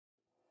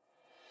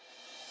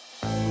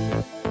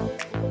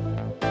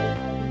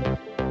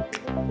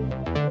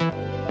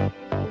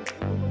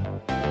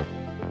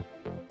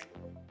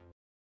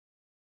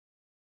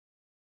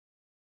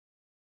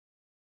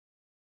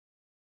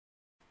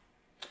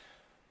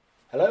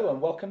Hello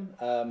and welcome.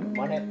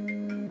 My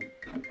name.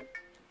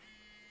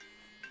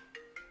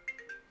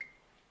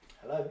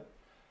 Hello.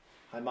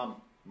 Hi, Mum.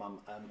 Mum.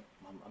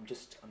 Mum. I'm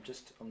just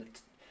on the.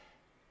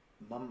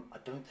 Mum. I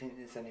don't think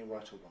there's any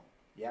right or wrong.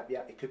 Yep.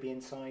 Yep. It could be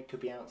inside. Could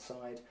be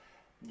outside.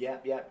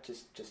 Yep. Yep.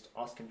 Just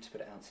ask him to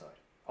put it outside.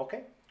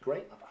 Okay.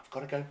 Great. I've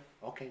got to go.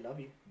 Okay. Love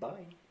you.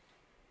 Bye.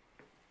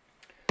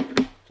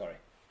 Sorry.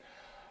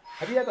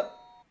 Have you ever?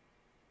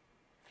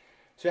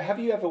 So have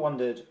you ever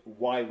wondered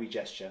why we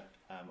gesture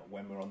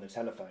when we're on the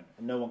telephone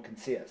and no one can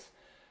see us?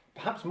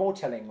 Perhaps more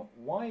telling,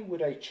 why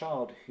would a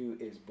child who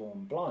is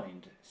born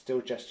blind still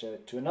gesture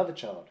to another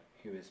child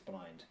who is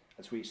blind,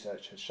 as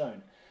research has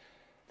shown?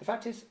 The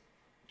fact is,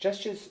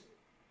 gestures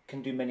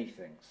can do many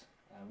things.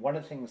 One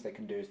of the things they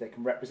can do is they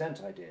can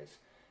represent ideas.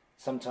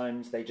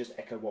 Sometimes they just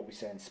echo what we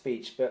say in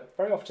speech, but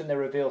very often they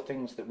reveal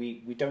things that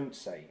we don't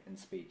say in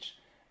speech,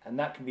 and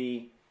that can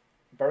be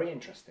very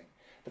interesting.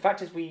 The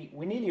fact is we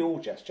nearly all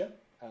gesture.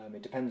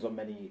 It depends on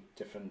many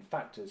different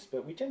factors,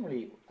 but we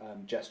generally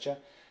gesture,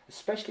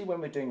 especially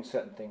when we're doing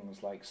certain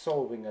things like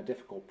solving a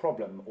difficult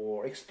problem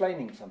or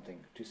explaining something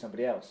to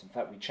somebody else. In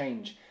fact, we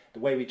change the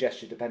way we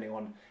gesture depending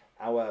on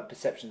our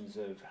perceptions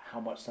of how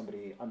much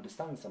somebody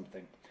understands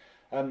something.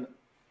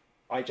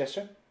 I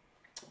gesture.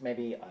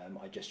 Maybe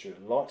I gesture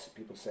a lot.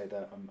 People say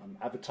that I'm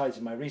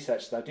advertising my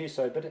research that I do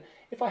so, but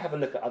if I have a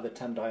look at other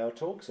Tam Dalyell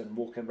talks and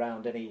walk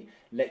around any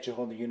lecture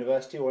hall in the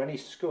university or any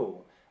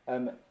school,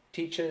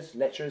 teachers,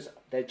 lecturers,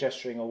 they're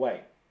gesturing away.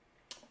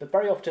 But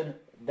very often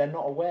they're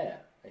not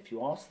aware. If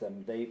you ask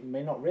them, they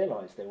may not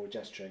realise they were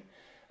gesturing.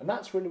 And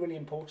that's really, really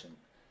important.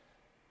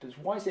 But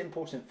why is it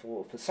important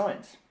for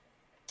science?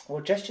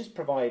 Well, gestures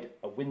provide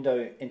a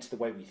window into the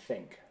way we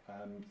think.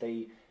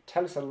 They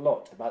tell us a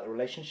lot about the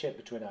relationship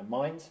between our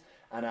minds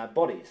and our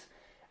bodies.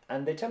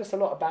 And they tell us a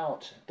lot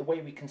about the way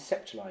we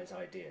conceptualise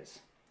ideas.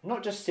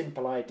 Not just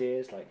simple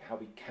ideas like how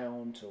we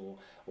count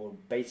or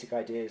basic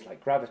ideas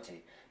like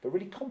gravity, but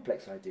really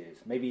complex ideas.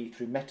 Maybe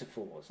through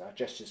metaphors, our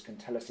gestures can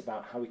tell us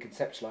about how we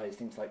conceptualise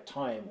things like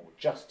time or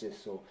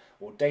justice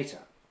or data.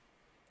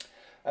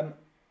 And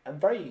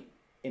very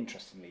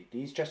interestingly,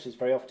 these gestures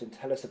very often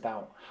tell us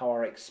about how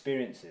our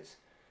experiences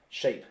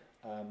shape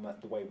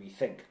the way we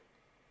think.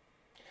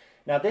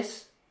 Now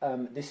this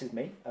is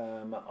me.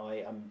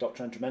 I am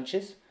Dr. Andrew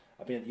Manches.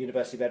 I've been at the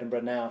University of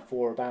Edinburgh now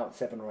for about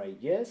 7 or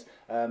 8 years.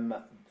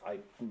 I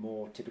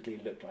more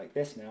typically look like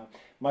this now.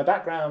 My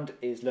background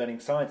is learning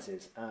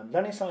sciences.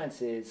 Learning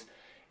sciences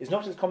is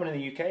not as common in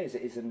the UK as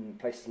it is in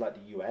places like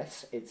the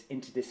US. It's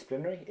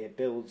interdisciplinary. It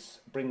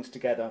brings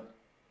together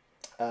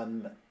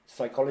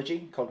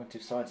psychology,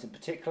 cognitive science in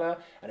particular,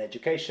 and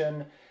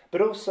education,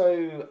 but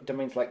also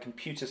domains like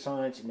computer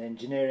science and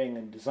engineering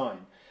and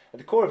design. At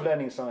the core of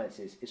learning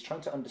sciences is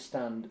trying to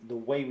understand the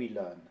way we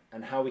learn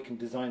and how we can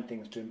design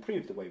things to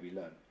improve the way we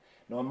learn.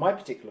 Now, my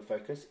particular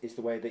focus is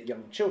the way that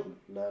young children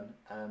learn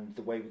and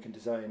the way we can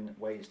design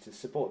ways to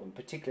support them,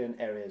 particularly in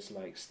areas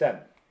like STEM.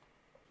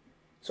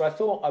 So I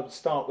thought I would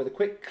start with a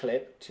quick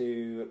clip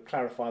to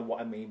clarify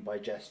what I mean by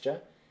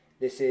gesture.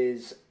 This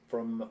is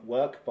from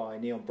work by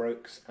Neil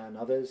Brooks and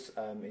others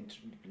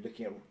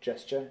looking at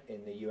gesture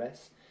in the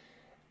US.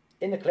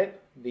 In the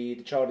clip, the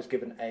child is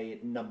given a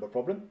number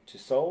problem to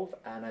solve,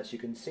 and as you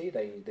can see,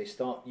 they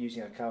start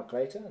using a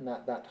calculator, and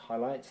that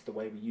highlights the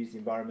way we use the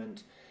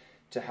environment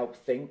to help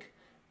think.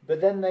 But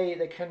then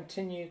they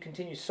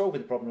continue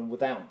solving the problem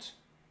without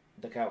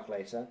the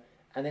calculator,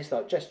 and they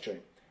start gesturing.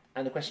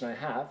 And the question I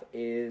have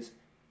is,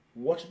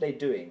 what are they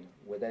doing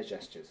with their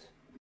gestures?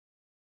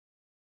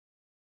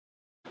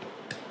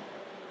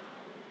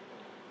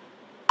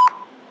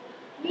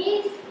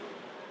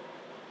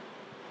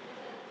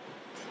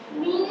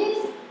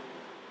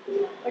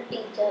 A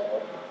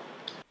teacher.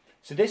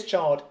 So this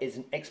child is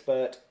an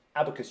expert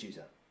abacus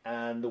user,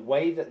 and the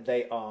way that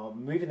they are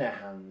moving their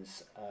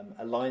hands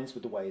aligns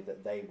with the way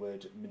that they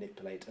would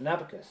manipulate an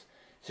abacus.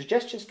 So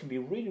gestures can be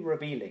really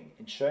revealing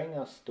in showing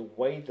us the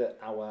way that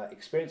our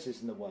experiences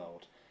in the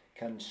world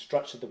can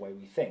structure the way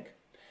we think.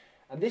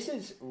 And this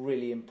is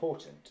really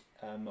important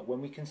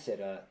when we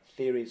consider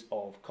theories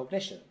of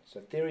cognition, so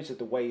theories of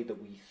the way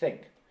that we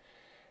think.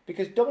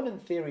 Because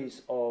dominant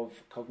theories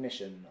of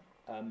cognition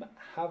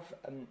have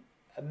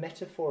a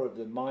metaphor of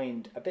the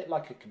mind a bit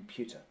like a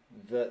computer,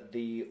 that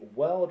the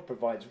world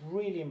provides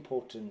really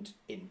important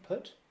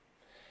input,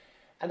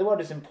 and the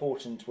world is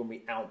important when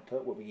we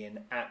output, when we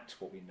enact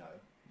what we know,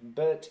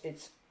 but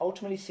it's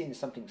ultimately seen as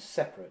something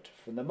separate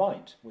from the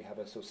mind. We have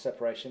a sort of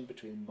separation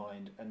between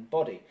mind and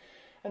body,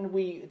 and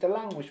the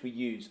language we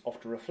use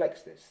often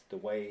reflects this, the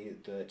way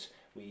that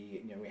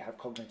we have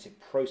cognitive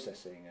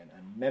processing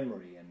and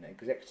memory and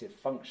executive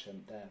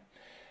function there.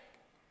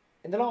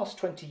 In the last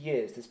 20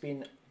 years, there's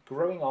been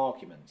growing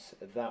arguments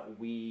that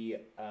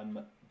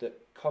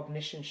that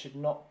cognition should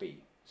not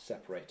be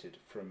separated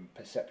from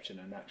perception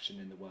and action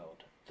in the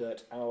world,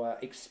 that our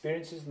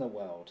experiences in the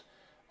world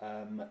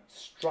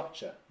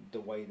structure the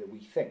way that we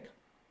think.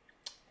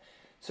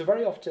 So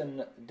very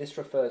often this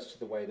refers to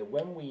the way that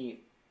when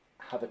we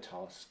have a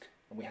task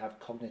and we have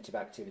cognitive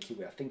activity,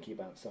 we are thinking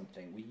about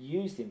something, we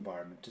use the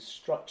environment to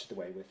structure the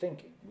way we're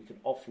thinking. We can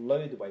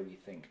offload the way we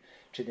think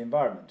to the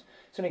environment.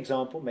 So an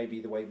example may be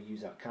the way we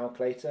use our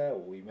calculator, or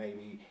we may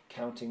be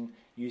counting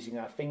using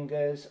our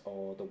fingers,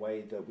 or the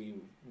way that we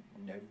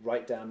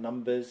write down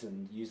numbers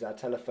and use our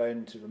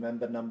telephone to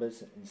remember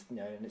numbers, and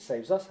it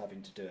saves us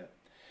having to do it.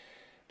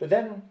 But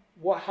then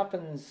what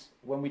happens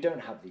when we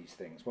don't have these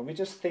things, when we're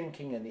just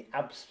thinking in the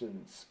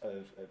absence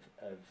of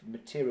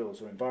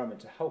materials or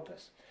environment to help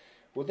us?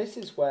 Well, this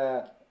is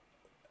where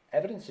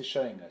evidence is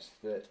showing us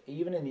that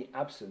even in the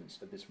absence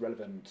of this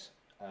relevant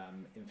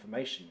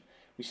information,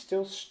 we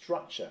still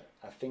structure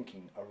our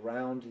thinking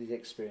around the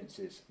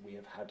experiences we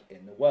have had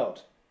in the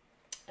world.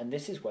 And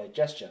this is where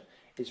gesture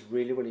is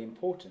really, really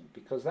important,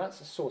 because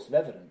that's a source of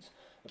evidence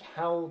of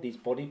how these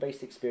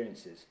body-based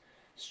experiences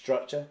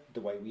structure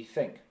the way we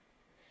think.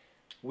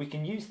 We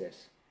can use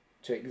this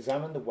to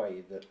examine the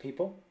way that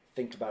people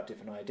think about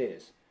different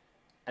ideas.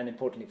 And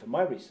importantly for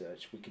my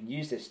research, we can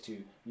use this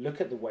to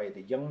look at the way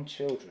that young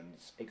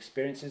children's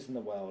experiences in the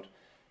world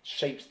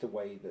shapes the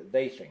way that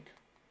they think.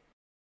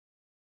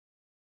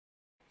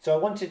 So I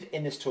wanted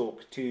in this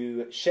talk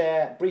to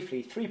share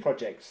briefly 3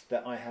 projects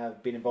that I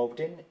have been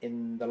involved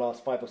in the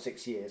last 5 or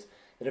 6 years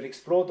that have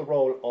explored the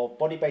role of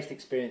body-based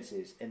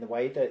experiences in the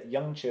way that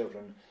young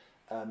children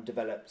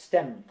develop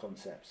STEM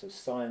concepts of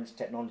science,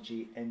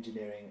 technology,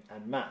 engineering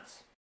and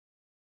maths.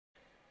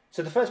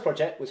 So the first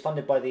project was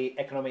funded by the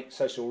Economic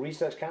Social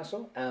Research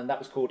Council, and that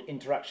was called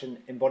Interaction,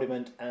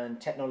 Embodiment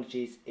and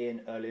Technologies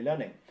in Early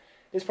Learning.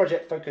 This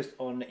project focused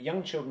on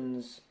young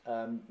children's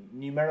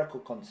numerical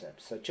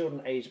concepts, so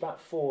children aged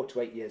about 4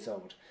 to 8 years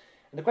old.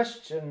 And the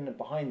question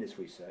behind this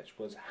research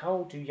was,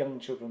 how do young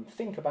children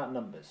think about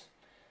numbers?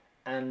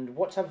 And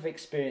what type of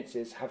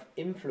experiences have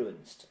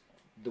influenced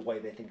the way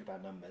they think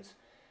about numbers?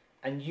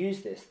 And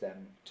use this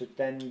then to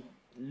then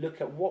look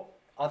at what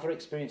other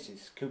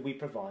experiences could we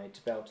provide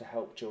to be able to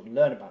help children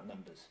learn about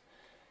numbers.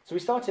 So we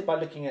started by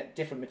looking at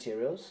different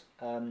materials.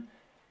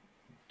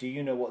 Do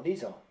you know what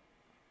these are?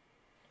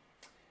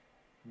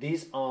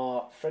 These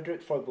are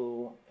Frederick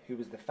Froebel, who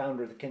was the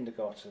founder of the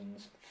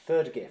kindergarten's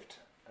third gift.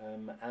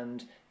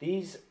 And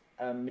these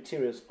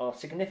materials are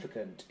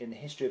significant in the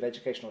history of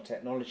educational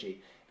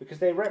technology because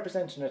they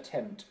represent an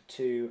attempt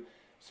to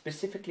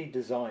specifically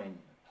design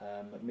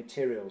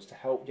materials to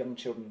help young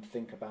children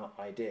think about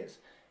ideas.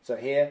 So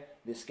here,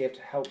 this gift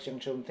helps young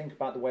children think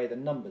about the way that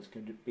numbers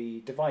can be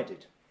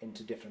divided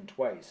into different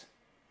ways.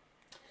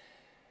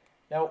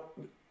 Now,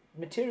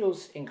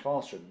 materials in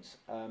classrooms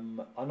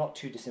are not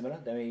too dissimilar.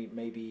 They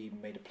may be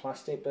made of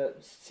plastic,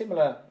 but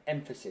similar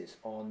emphasis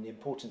on the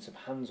importance of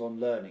hands-on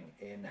learning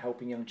in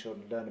helping young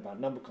children learn about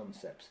number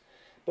concepts.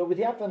 But with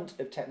the advent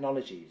of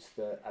technologies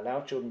that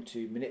allow children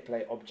to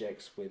manipulate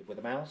objects with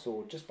a mouse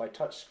or just by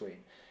touch screen,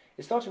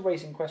 it started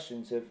raising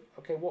questions of,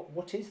 okay,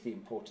 what is the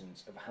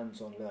importance of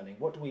hands-on learning?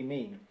 What do we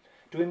mean?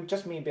 Do we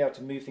just mean be able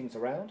to move things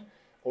around?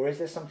 Or is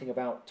there something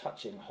about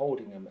touching,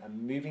 holding them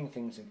and moving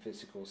things in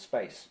physical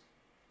space?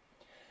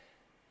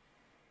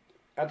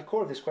 At the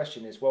core of this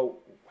question is, well,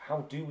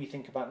 how do we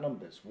think about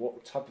numbers?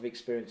 What type of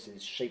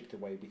experiences shape the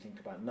way we think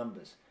about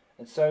numbers?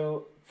 And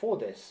so for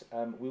this,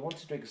 we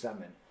wanted to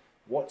examine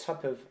what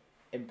type of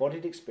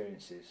embodied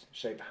experiences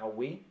shape how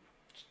we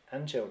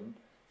and children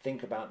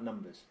think about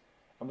numbers.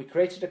 And we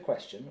created a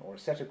question, or a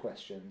set of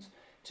questions,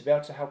 to be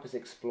able to help us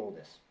explore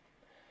this.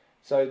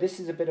 So this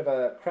is a bit of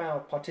a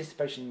crowd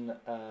participation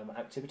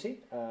activity,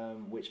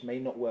 which may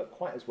not work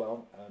quite as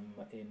well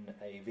in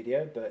a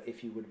video, but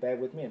if you would bear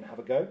with me and have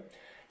a go.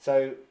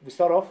 So we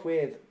start off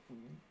with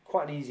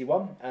quite an easy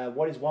one.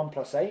 What is 1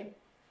 plus 8?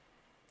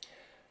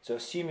 So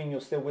assuming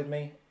you're still with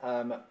me,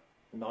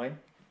 9.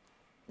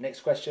 Next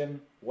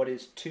question, what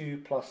is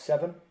 2 plus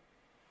 7?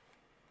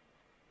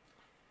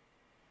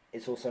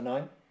 It's also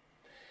 9.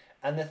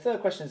 And the third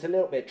question is a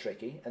little bit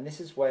tricky, and this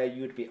is where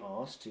you would be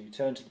asked to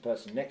turn to the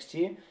person next to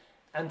you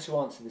and to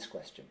answer this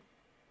question.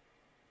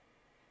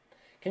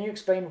 Can you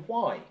explain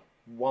why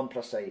 1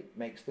 plus 8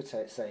 makes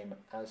the same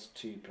as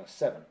 2 plus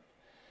 7?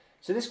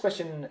 So this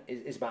question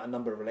is about a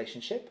number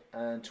relationship,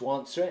 and to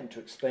answer it and to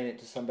explain it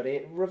to somebody,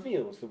 it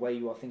reveals the way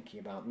you are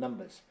thinking about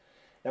numbers.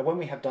 Now, when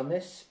we have done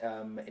this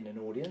in an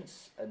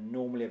audience,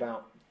 normally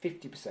about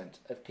 50%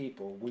 of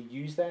people will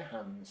use their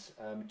hands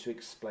to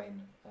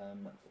explain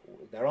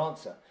their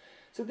answer.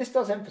 So this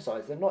does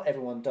emphasise that not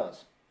everyone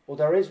does. Or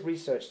there is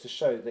research to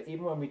show that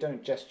even when we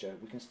don't gesture,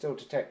 we can still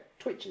detect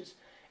twitches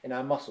in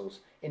our muscles,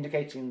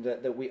 indicating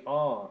that we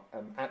are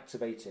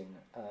activating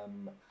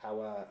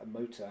our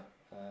motor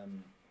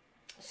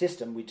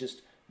system. We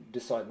just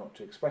decide not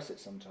to express it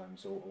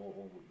sometimes, or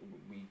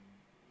we,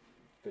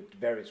 for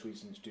various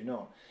reasons, do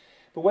not.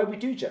 But where we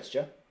do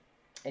gesture,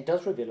 it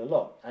does reveal a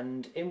lot.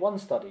 And in one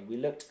study, we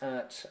looked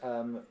at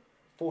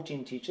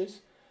 14 teachers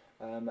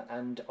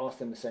and asked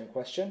them the same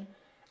question.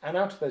 And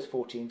out of those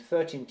 14,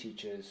 13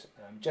 teachers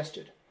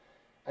gestured.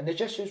 And the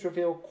gestures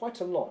reveal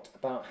quite a lot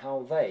about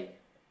how they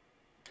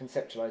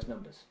conceptualise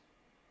numbers.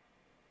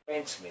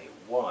 Explain to me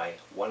why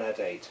 1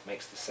 add 8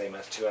 makes the same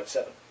as 2 add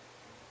 7.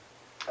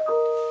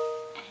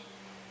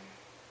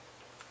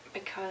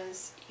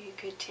 because you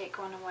could take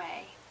one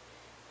away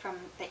from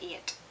the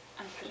 8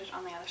 and put it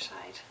on the other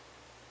side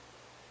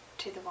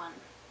to the 1,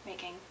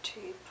 making 2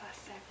 plus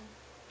 7.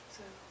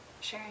 So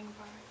sharing and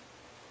borrowing.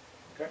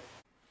 Okay.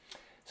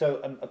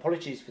 So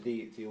apologies for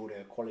the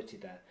audio quality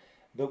there.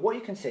 But what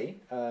you can see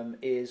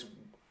is,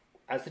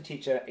 as the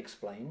teacher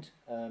explained,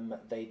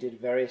 they did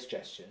various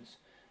gestures.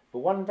 But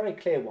one very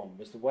clear one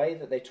was the way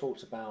that they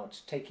talked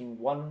about taking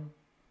one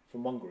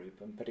from one group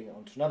and putting it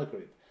onto another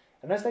group.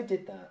 And as they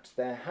did that,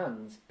 their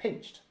hands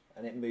pinched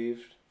and it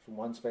moved from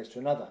one space to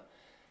another.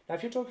 Now,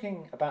 if you're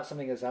talking about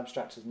something as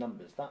abstract as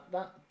numbers,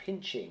 that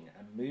pinching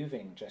and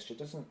moving gesture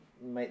doesn't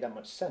make that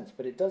much sense,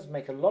 but it does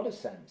make a lot of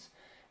sense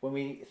when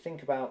we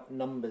think about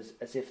numbers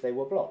as if they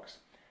were blocks.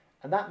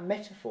 And that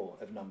metaphor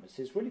of numbers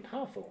is really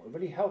powerful. It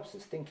really helps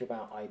us think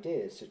about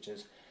ideas such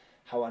as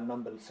how a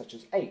number such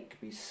as 8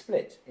 could be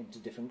split into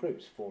different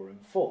groups, 4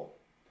 and 4.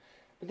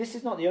 But this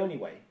is not the only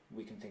way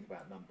we can think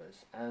about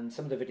numbers, and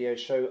some of the videos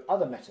show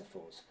other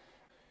metaphors.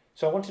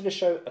 So I wanted to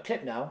show a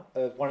clip now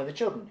of one of the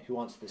children who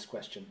answered this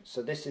question.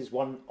 So this is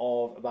one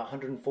of about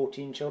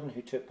 114 children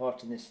who took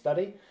part in this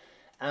study,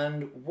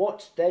 and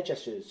what their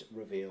gestures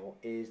reveal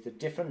is the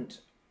different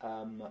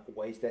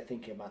ways they're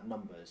thinking about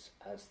numbers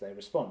as they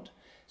respond.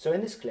 So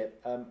in this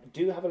clip,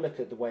 do have a look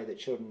at the way that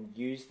children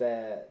use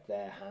their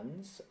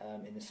hands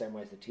in the same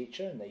way as the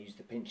teacher, and they use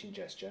the pinching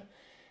gesture,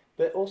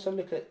 but also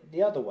look at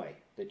the other way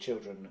that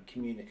children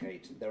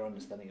communicate their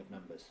understanding of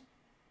numbers.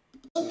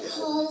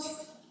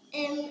 Because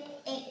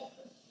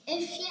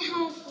if you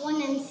have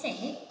 1 and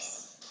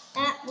 6,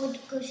 that would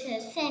go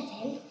to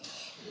 7,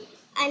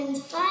 and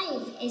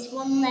 5 is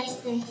 1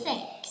 less than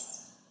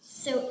 6.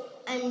 So,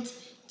 and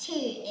 2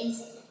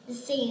 is the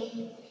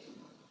same,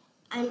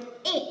 and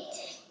 8,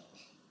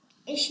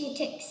 if you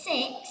took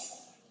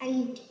 6,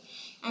 and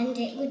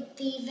it would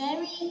be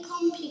very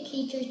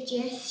complicated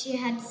if you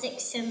had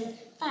 6 and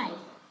 5.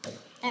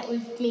 That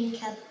would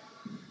make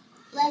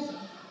 11.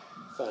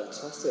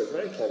 Fantastic,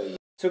 very clever.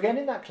 So again,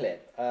 in that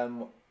clip,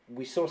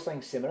 we saw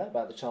something similar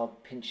about the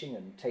child pinching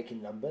and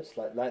taking numbers,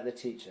 like the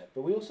teacher.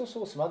 But we also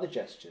saw some other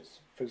gestures.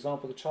 For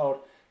example, the child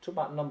talked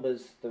about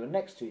numbers that were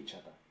next to each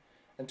other.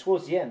 And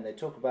towards the end, they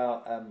talk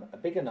about a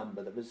bigger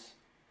number that was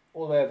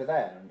all the way over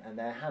there, and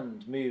their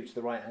hand moved to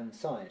the right-hand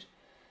side.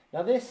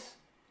 Now this,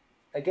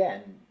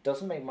 again,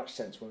 doesn't make much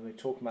sense when we're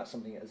talking about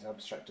something as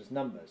abstract as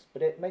numbers,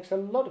 but it makes a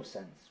lot of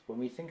sense when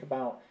we think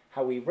about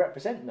how we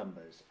represent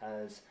numbers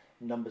as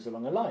numbers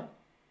along a line,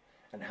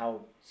 and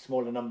how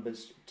smaller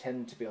numbers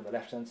tend to be on the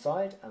left-hand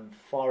side, and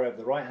far over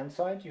the right-hand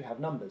side you have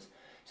numbers.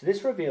 So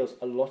this reveals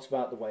a lot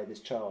about the way this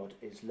child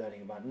is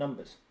learning about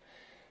numbers.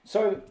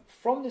 So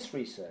from this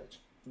research,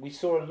 we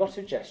saw a lot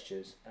of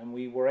gestures, and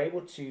we were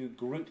able to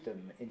group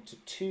them into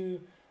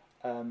 2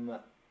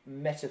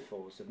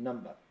 metaphors of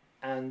number.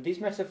 And these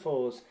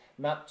metaphors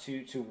map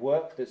to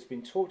work that's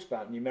been talked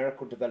about,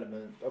 numerical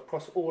development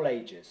across all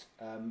ages,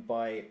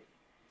 by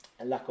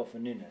Lakoff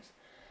and Nunes.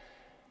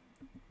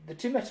 The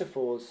 2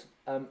 metaphors,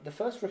 the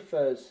first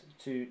refers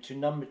to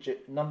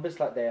numbers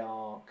like they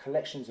are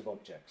collections of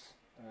objects.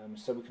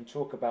 So we can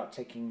talk about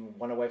taking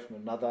one away from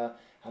another,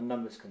 how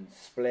numbers can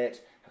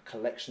split, how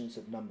collections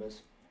of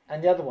numbers.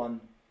 And the other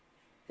one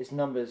is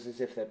numbers as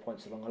if they're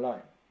points along a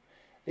line.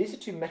 These are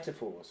 2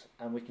 metaphors,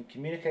 and we can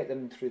communicate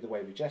them through the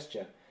way we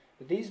gesture.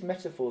 But these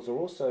metaphors are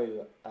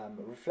also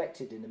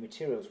reflected in the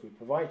materials we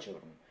provide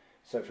children.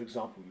 So, for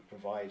example, we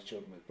provide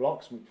children with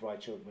blocks, and we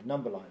provide children with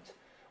number lines.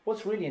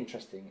 What's really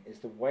interesting is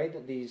the way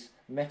that these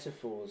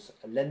metaphors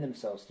lend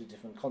themselves to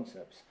different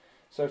concepts.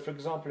 So, for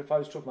example, if I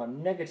was talking about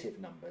negative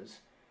numbers,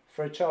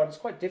 for a child it's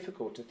quite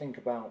difficult to think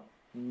about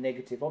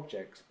negative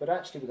objects, but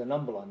actually with a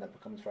number line that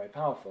becomes very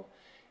powerful.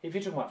 If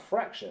you're talking about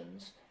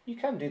fractions, you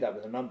can do that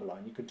with a number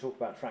line. You can talk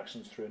about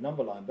fractions through a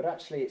number line, but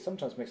actually it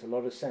sometimes makes a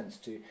lot of sense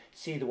to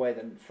see the way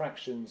that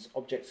fractions,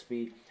 objects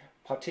be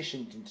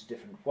partitioned into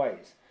different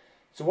ways.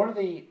 So one of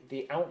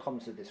the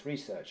outcomes of this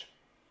research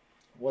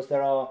was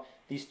there are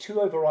these 2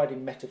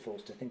 overriding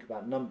metaphors to think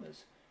about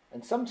numbers.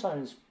 And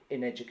sometimes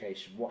in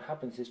education, what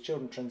happens is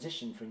children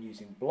transition from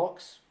using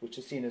blocks, which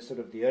are seen as sort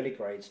of the early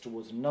grades,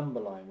 towards a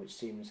number line, which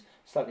seems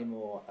slightly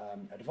more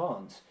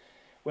advanced,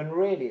 when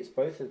really it's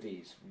both of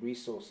these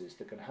resources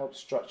that can help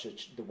structure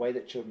the way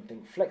that children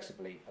think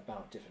flexibly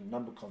about different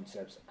number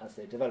concepts as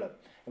they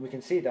develop. And we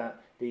can see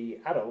that the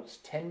adults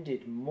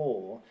tended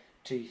more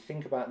to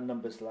think about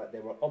numbers like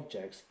they were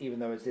objects, even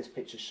though, as this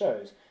picture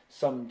shows,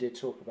 some did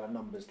talk about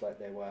numbers like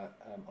they were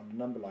on a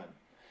number line.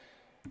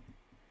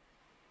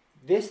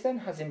 This then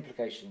has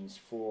implications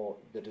for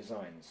the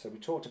design. So we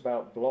talked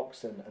about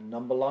blocks and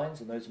number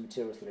lines and those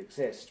materials that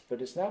exist,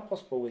 but it's now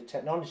possible with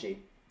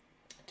technology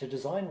to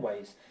design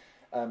ways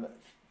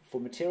for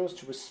materials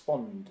to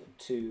respond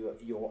to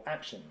your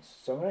actions.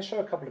 So I'm going to show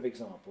a couple of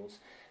examples.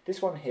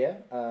 This one here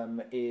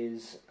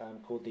is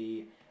called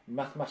the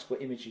Mathematical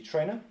Imagery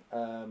Trainer,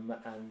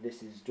 and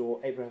this is Dor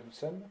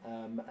Abrahamson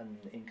and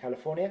in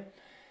California.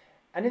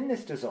 And in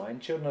this design,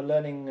 children are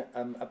learning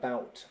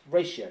about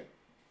ratio.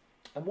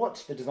 And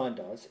what the design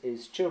does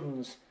is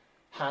children's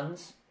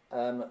hands,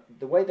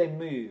 the way they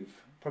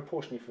move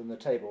proportionally from the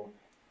table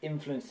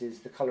influences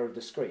the colour of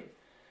the screen.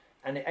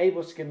 And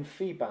able to give them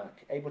feedback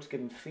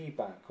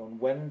on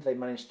when they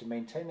manage to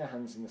maintain their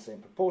hands in the same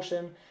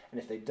proportion, and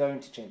if they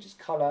don't, it changes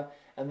colour,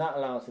 and that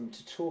allows them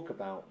to talk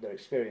about their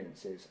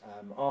experiences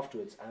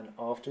afterwards. And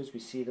afterwards, we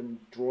see them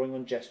drawing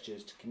on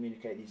gestures to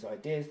communicate these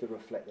ideas that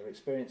reflect their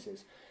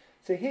experiences.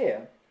 So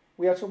here,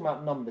 we are talking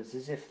about numbers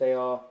as if they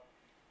are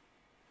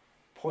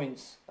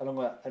points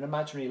along an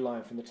imaginary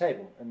line from the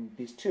table, and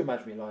these two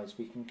imaginary lines,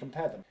 we can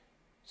compare them.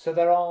 So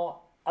there are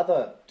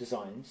other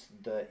designs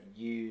that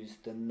use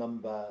the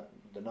number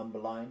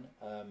line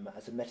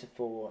as a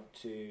metaphor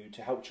to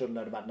help children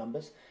learn about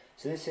numbers.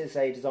 So this is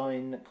a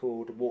design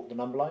called Walk the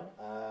Number Line,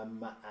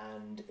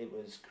 and it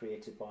was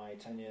created by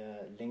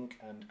Tanya Link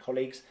and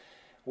colleagues,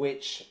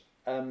 which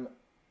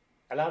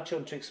allowed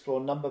children to explore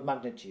number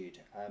magnitude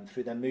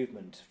through their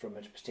movement from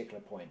a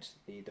particular point.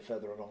 The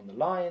further along the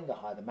line, the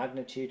higher the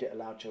magnitude, it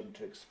allowed children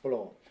to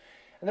explore.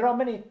 And there are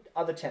many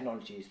other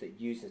technologies that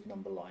use this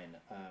number line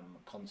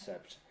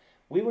concept.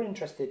 We were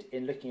interested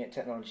in looking at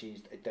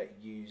technologies that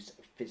use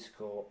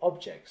physical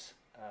objects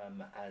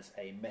as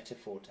a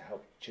metaphor to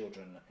help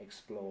children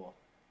explore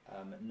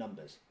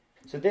numbers.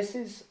 So this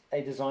is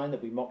a design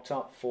that we mocked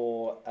up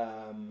for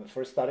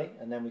a study,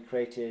 and then we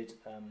created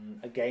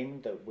a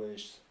game that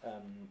was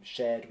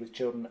shared with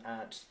children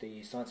at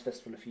the Science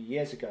Festival a few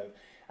years ago.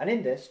 And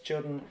in this,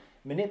 children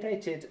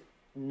manipulated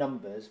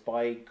numbers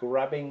by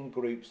grabbing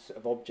groups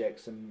of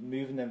objects and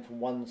moving them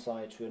from one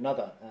side to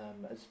another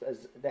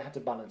as they had to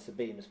balance a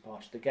beam as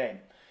part of the game.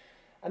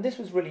 And this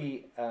was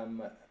really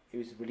it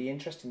was really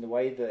interesting the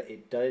way that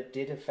it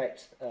did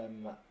affect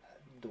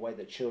the way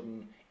that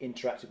children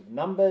interacted with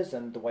numbers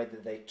and the way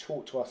that they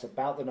talked to us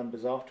about the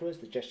numbers afterwards,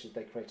 the gestures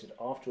they created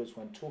afterwards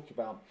when talking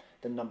about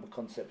the number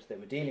concepts they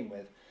were dealing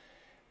with.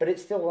 But it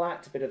still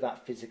lacked a bit of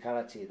that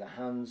physicality, the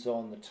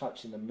hands-on, the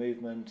touch and the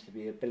movement,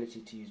 the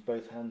ability to use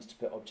both hands to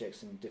put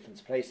objects in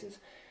different places.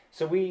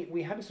 So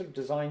we had a sort of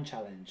design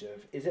challenge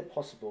of, is it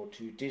possible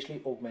to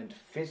digitally augment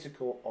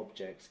physical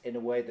objects in a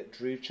way that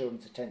drew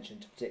children's attention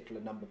to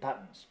particular number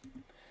patterns?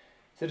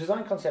 So the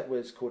design concept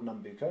was called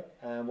Numbuko,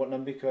 and what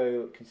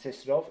Numbuko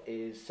consisted of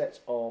is sets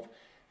of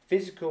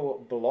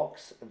physical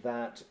blocks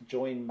that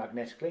join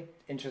magnetically.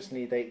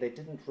 Interestingly, they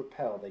didn't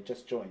repel, they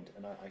just joined,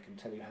 and I can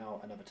tell you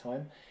how another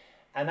time.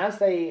 And as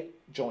they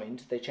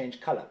joined, they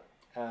changed colour.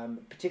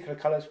 Particular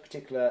colours,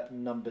 particular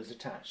numbers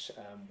attached.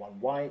 1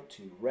 white,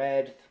 2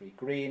 red, 3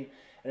 green.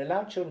 And it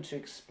allowed children to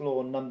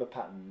explore number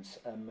patterns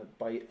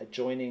by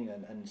joining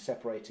and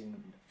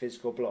separating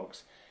physical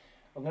blocks.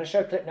 I'm going to show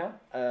a clip now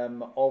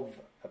of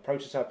a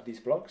prototype of these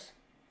blocks.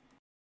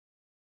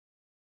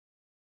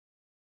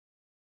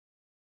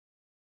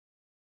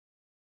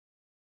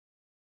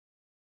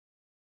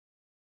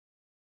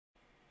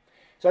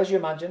 So as you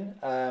imagine,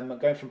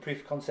 going from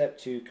proof of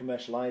concept to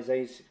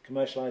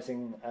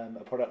commercialising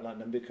a product like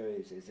Numbuko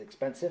is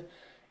expensive.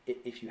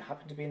 If you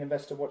happen to be an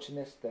investor watching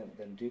this,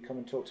 then do come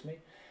and talk to me.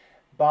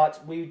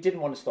 But we didn't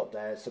want to stop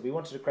there, so we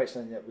wanted to create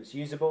something that was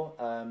usable.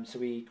 So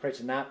we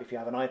created an app. If you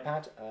have an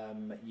iPad,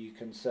 you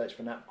can search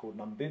for an app called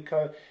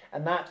Numbuko,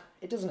 and that,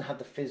 it doesn't have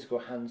the physical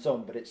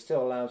hands-on, but it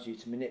still allows you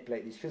to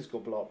manipulate these physical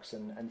blocks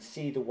and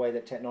see the way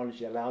that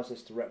technology allows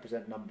us to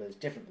represent numbers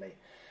differently.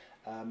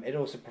 It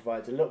also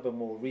provides a little bit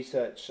more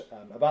research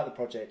about the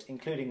project,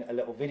 including a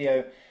little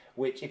video,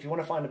 which if you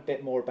want to find a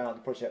bit more about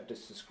the project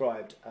just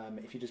described,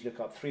 if you just look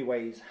up 3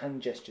 ways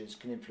hand gestures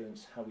can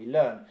influence how we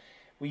learn,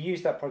 we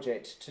use that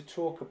project to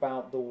talk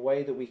about the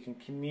way that we can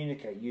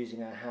communicate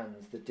using our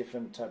hands, the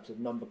different types of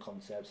number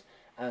concepts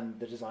and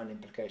the design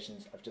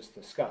implications I've just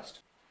discussed.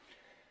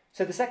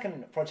 So the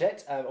second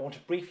project I want to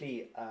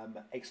briefly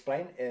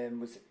explain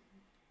was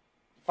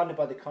funded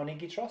by the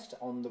Carnegie Trust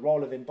on the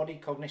role of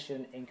embodied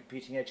cognition in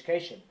computing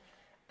education.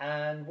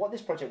 And what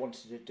this project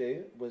wanted to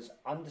do was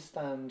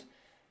understand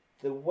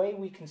the way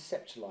we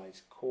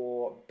conceptualize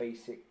core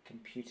basic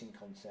computing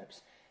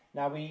concepts.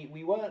 Now we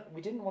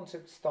didn't want to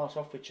start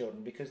off with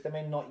children because they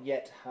may not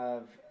yet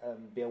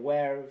be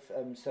aware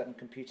of certain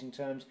computing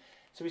terms.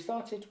 So we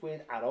started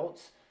with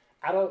adults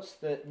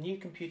that knew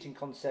computing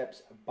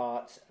concepts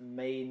but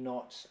may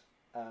not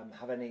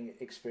have any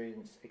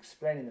experience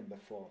explaining them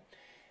before.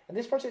 And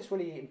this project is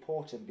really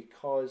important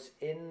because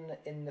in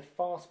the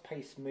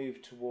fast-paced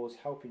move towards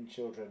helping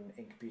children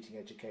in computing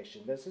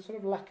education, there's a sort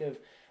of lack of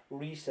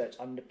research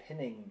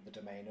underpinning the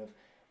domain of,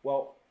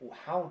 well,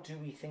 how do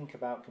we think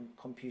about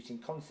computing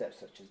concepts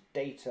such as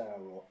data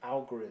or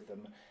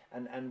algorithm,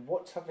 and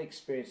what type of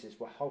experiences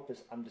will help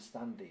us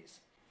understand these?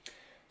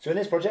 So in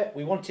this project,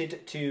 we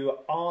wanted to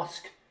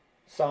ask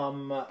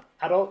some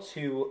adults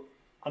who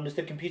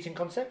understood computing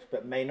concepts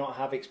but may not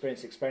have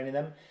experience explaining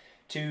them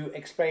to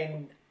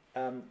explain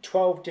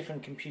 12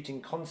 different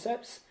computing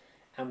concepts,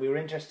 and we were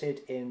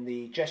interested in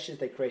the gestures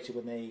they created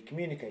when they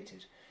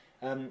communicated.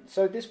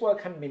 So this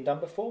work hadn't been done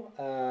before,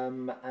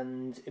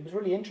 and it was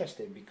really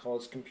interesting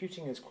because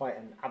computing is quite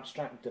an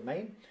abstract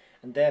domain,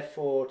 and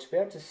therefore to be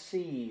able to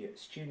see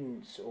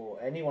students or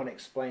anyone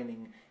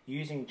explaining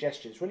using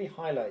gestures really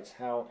highlights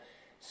how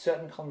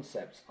certain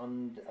concepts,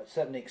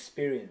 certain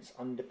experience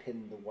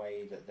underpin the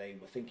way that they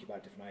were thinking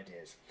about different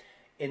ideas.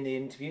 In the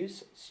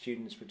interviews,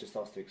 students were just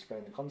asked to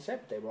explain the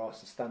concept. They were asked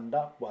to stand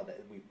up. Well,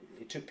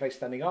 it took place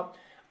standing up.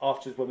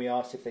 Afterwards, when we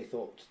asked if they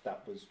thought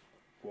that was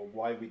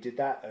why we did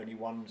that, only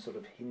one sort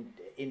of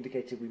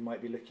indicated we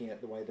might be looking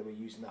at the way they were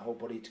using the whole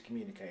body to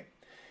communicate.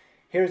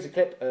 Here is a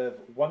clip of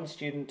one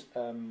student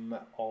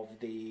of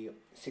the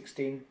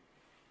 16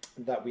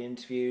 that we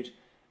interviewed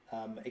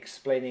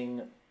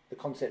explaining the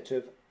concept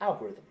of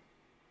algorithm.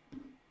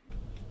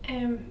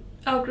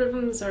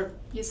 Algorithms are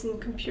used in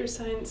computer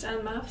science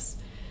and maths.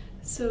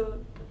 So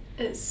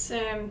it's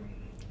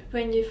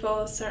when you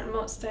follow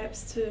certain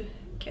steps to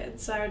get a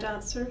desired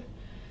answer.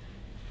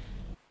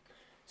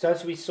 So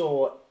as we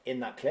saw in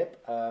that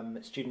clip,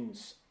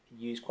 students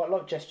use quite a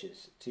lot of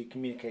gestures to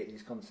communicate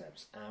these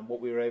concepts. And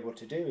what we were able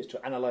to do is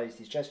to analyse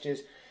these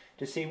gestures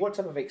to see what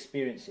type of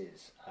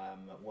experiences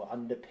were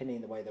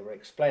underpinning the way they were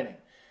explaining.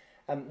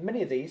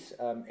 Many of these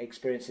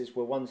experiences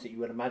were ones that you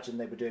would imagine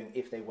they were doing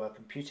if they were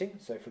computing.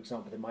 So, for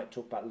example, they might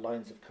talk about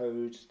lines of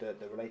code that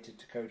related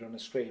to code on a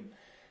screen.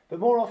 But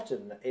more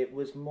often, it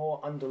was more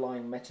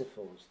underlying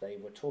metaphors. They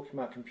were talking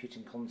about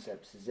computing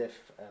concepts as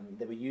if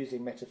they were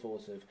using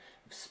metaphors of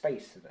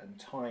space and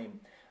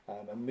time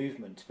and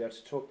movement to be able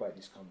to talk about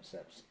these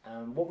concepts.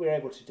 And what we were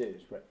able to do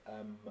is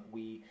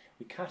we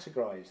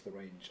categorised the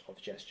range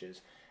of gestures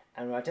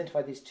and we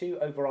identified these two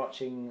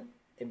overarching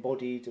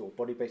embodied or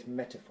body-based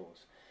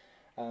metaphors.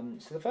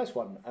 So the first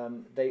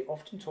one, they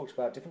often talked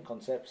about different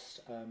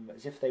concepts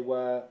as if they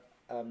were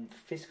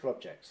physical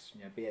objects,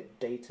 be it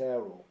data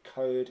or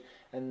code,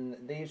 and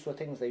these were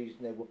things they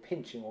were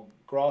pinching or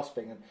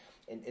grasping,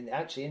 and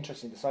actually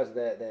interesting, the size of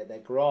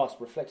their grasp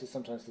reflected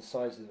sometimes the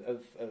size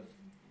of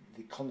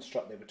the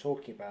construct they were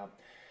talking about.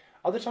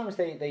 Other times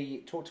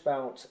they talked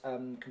about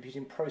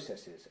computing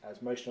processes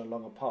as motion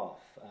along a path,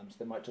 so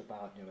they might talk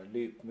about a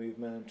loop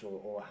movement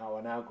or how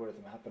an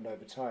algorithm happened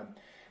over time.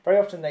 Very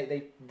often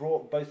they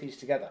brought both these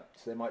together,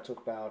 so they might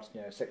talk about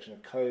a section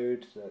of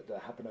code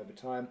that happened over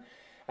time.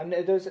 And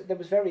there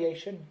was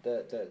variation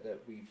that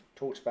we've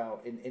talked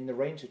about in the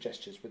range of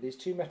gestures, but these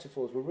two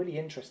metaphors were really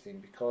interesting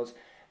because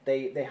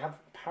they have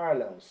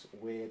parallels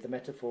with the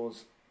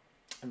metaphors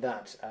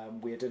that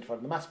we identified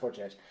in the maths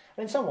project.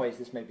 And in some ways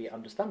this may be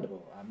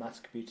understandable. Maths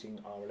and computing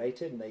are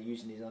related, and they're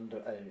using these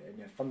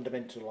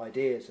fundamental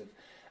ideas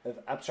of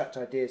abstract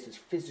ideas as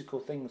physical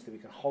things that we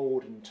can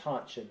hold and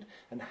touch,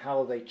 and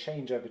how they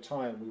change over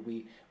time.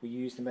 We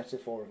use the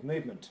metaphor of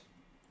movement.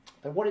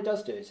 But what it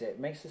does do is it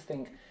makes us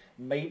think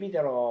maybe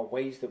there are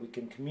ways that we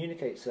can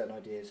communicate certain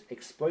ideas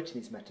exploiting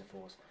these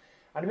metaphors.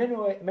 And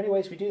in many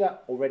ways we do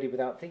that already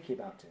without thinking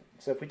about it.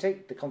 So if we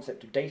take the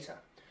concept of data,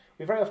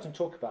 we very often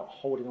talk about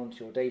holding on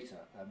to your data.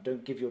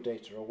 Don't give your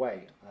data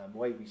away. The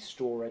way we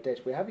store our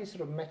data. We have these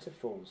sort of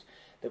metaphors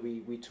that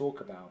we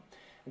talk about.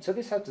 And so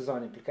this has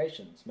design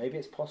implications. Maybe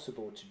it's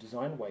possible to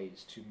design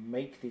ways to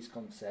make these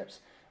concepts,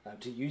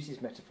 to use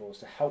these metaphors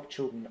to help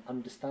children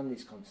understand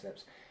these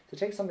concepts, to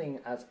take something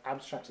as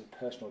abstract as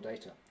personal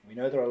data. We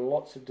know there are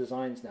lots of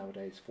designs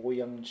nowadays for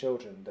young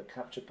children that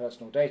capture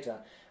personal data,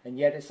 and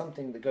yet it's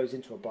something that goes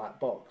into a black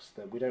box,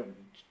 that we don't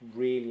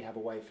really have a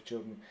way for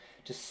children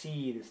to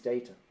see this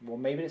data. Well,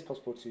 maybe it's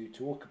possible to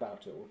talk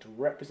about it or to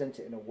represent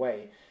it in a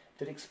way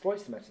that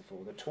exploits the metaphor,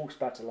 that talks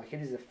about it like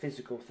it is a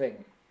physical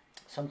thing,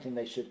 something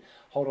they should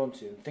hold on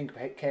to and think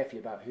carefully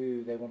about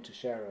who they want to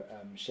share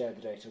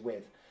the data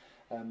with.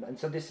 And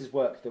so this is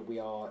work that we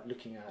are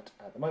looking at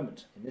the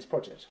moment in this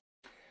project.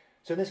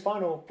 So in this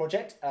final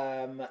project,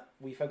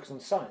 we focus on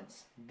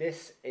science.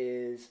 This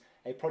is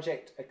a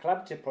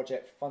collaborative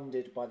project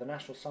funded by the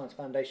National Science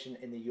Foundation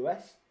in the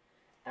US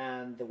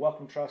and the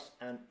Wellcome Trust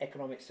and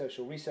Economic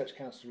Social Research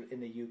Council in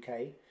the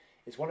UK.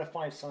 It's one of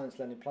 5 Science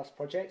Learning Plus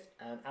projects,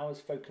 and ours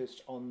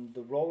focused on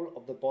the role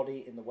of the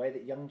body in the way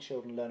that young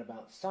children learn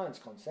about science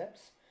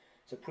concepts,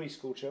 so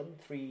preschool children,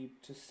 3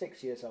 to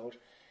 6 years old,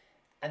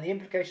 and the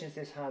implications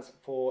this has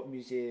for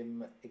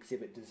museum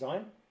exhibit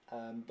design,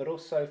 but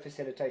also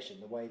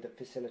facilitation, the way that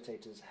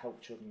facilitators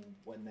help children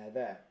when they're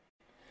there.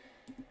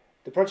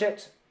 The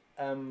project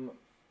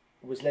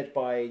was led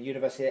by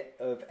University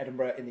of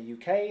Edinburgh in the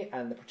UK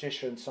and the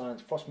Patricia and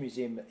Science Frost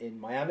Museum in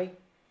Miami,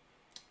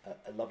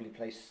 a lovely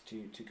place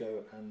to go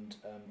and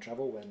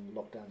travel when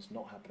lockdown's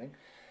not happening.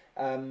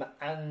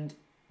 And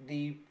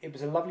it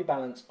was a lovely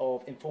balance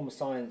of informal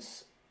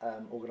science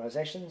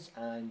organisations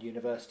and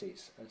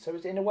universities. And so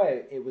in a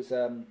way it was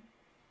a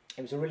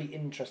really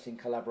interesting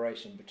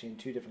collaboration between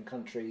 2 different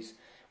countries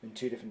in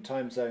 2 different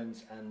time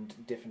zones and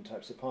different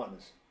types of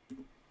partners.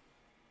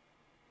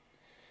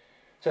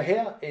 So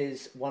here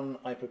is one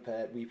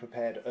we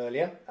prepared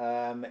earlier.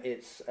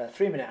 It's a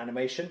 3-minute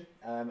animation,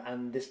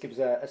 and this gives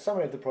a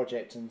summary of the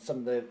project and some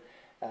of the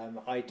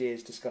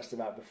ideas discussed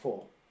about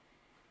before.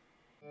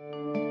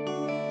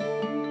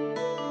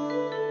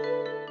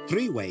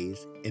 3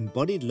 ways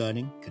embodied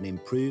learning can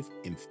improve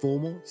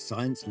informal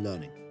science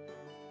learning.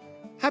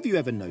 Have you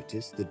ever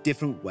noticed the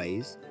different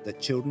ways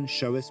that children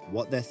show us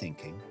what they're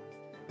thinking?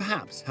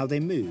 Perhaps how they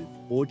move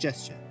or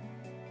gesture?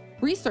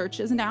 Research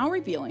is now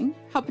revealing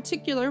how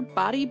particular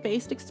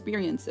body-based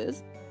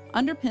experiences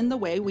underpin the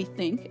way we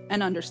think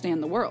and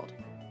understand the world.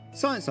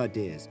 Science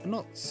ideas are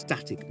not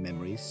static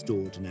memories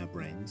stored in our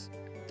brains.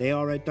 They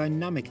are a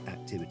dynamic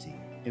activity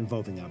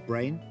involving our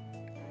brain,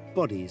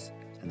 bodies,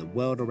 and the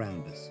world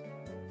around us.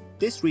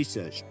 This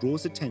research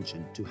draws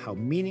attention to how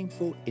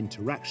meaningful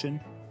interaction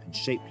can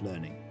shape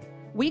learning.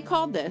 We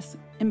call this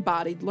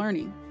embodied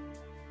learning.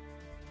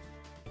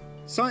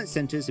 Science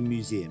centres and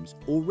museums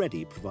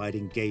already provide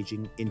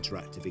engaging,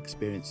 interactive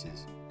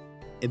experiences.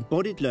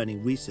 Embodied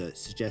learning research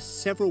suggests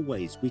several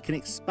ways we can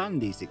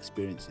expand these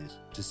experiences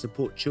to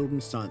support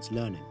children's science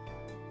learning.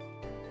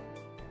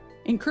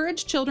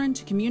 Encourage children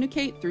to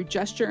communicate through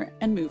gesture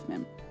and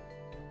movement.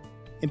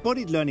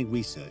 Embodied learning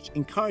research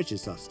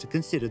encourages us to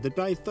consider the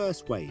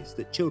diverse ways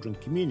that children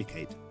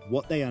communicate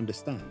what they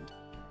understand.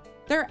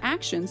 Their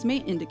actions may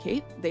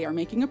indicate they are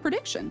making a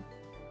prediction.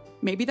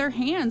 Maybe their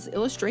hands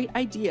illustrate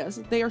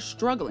ideas they are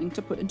struggling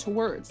to put into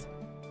words.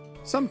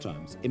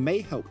 Sometimes it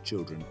may help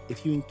children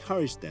if you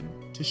encourage them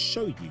to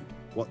show you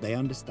what they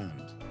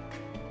understand.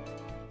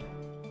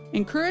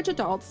 Encourage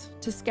adults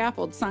to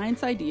scaffold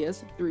science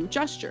ideas through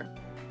gesture.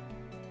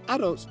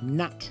 Adults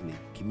naturally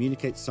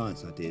communicate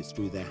science ideas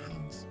through their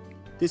hands.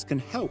 This can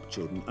help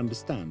children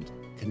understand,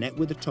 connect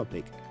with a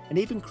topic, and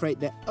even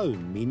create their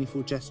own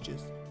meaningful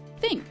gestures.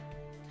 Think,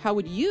 how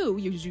would you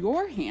use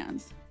your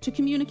hands to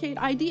communicate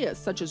ideas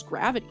such as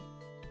gravity,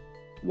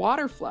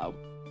 water flow,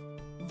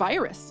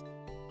 virus,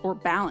 or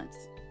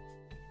balance?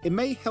 It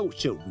may help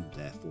children,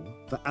 therefore,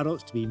 for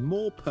adults to be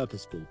more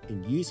purposeful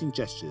in using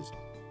gestures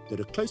that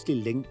are closely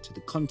linked to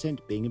the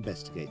content being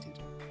investigated.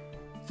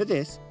 For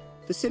this,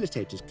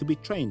 facilitators could be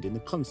trained in the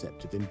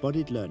concept of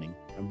embodied learning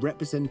and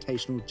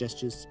representational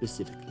gestures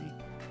specifically.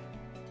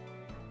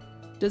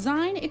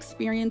 Design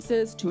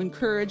experiences to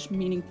encourage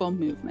meaningful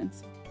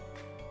movements.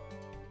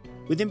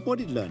 With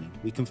embodied learning,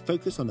 we can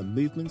focus on the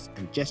movements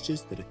and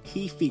gestures that are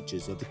key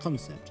features of the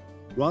concept,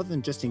 rather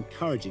than just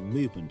encouraging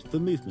movement for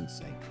movement's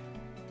sake.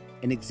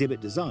 In exhibit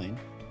design,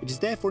 it is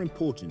therefore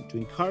important to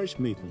encourage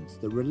movements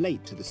that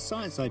relate to the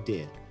science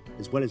idea,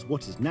 as well as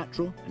what is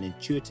natural and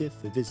intuitive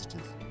for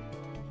visitors.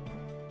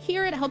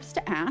 Here it helps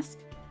to ask,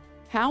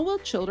 how will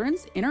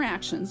children's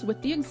interactions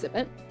with the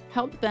exhibit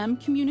help them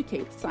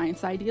communicate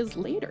science ideas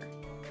later?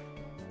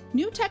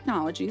 New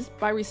technologies,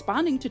 by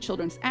responding to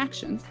children's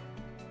actions,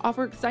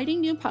 offer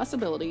exciting new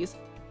possibilities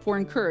for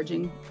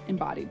encouraging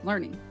embodied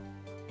learning.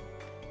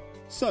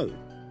 So,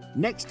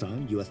 next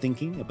time you are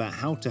thinking about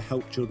how to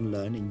help children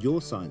learn in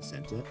your science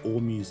centre or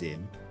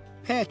museum,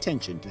 pay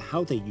attention to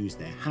how they use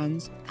their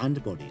hands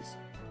and bodies.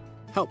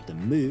 Help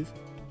them move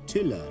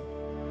to learn.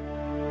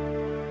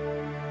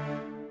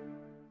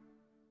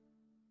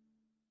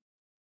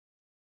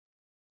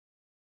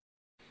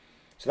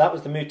 So that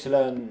was the Move to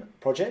Learn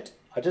project.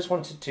 I just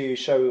wanted to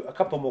show a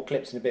couple more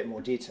clips in a bit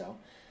more detail.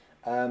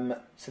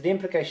 So the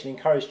implication: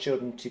 encourage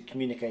children to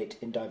communicate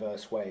in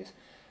diverse ways.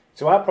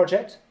 So our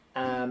project,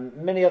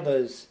 many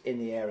others in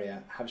the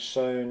area, have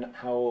shown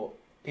how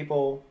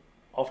people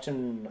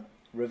often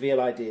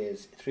reveal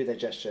ideas through their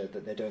gesture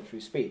that they don't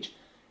through speech.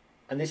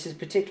 And this is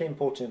particularly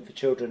important for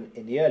children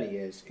in the early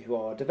years who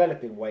are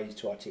developing ways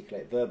to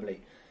articulate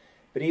verbally.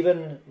 But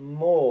even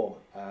more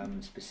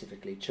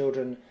specifically,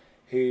 children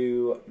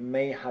who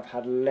may have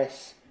had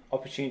less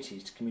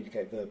opportunities to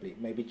communicate verbally,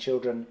 maybe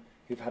children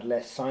who've had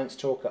less science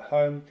talk at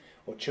home,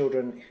 or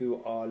children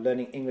who are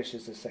learning English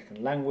as a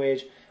second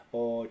language,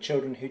 or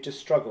children who just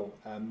struggle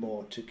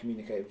more to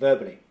communicate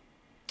verbally.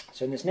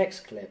 So in this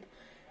next clip,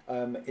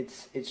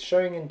 it's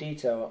showing in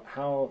detail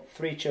how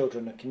 3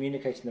 children are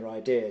communicating their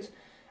ideas,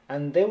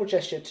 and they will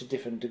gesture to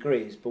different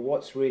degrees, but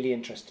what's really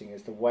interesting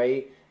is the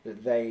way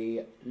that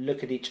they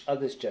look at each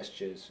other's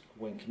gestures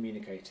when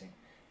communicating.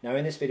 Now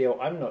in this video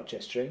I'm not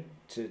gesturing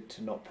to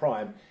not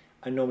prime,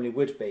 I normally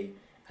would be,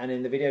 and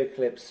in the video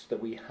clips that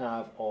we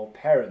have of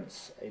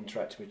parents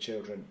interacting with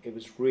children, it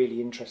was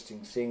really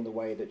interesting seeing the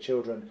way that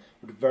children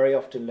would very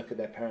often look at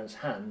their parents'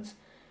 hands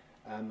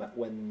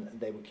when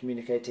they were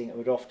communicating, and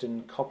would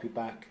often copy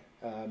back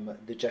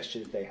the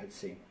gestures they had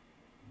seen.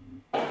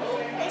 And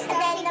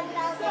then the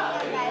bell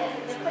went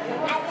around, and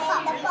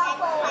then the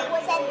bubble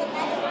was in the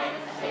middle.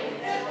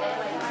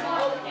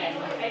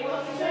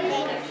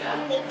 Then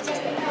we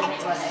just had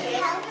to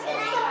count it to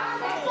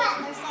the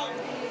other side,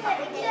 but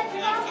we didn't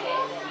raise it.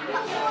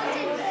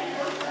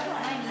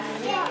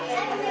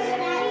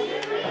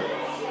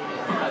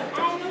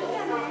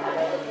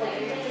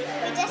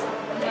 We just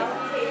kind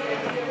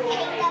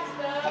of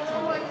put the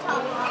word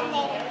top, and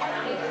then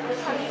it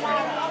comes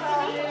down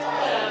across,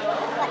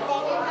 but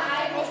then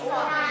this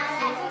one.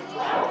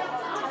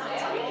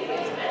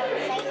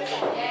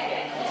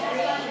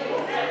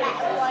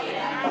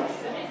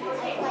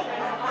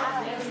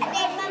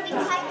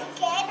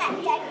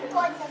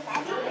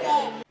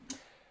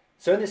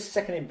 So in this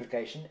second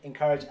implication,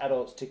 encourage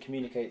adults to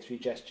communicate through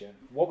gesture.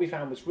 What we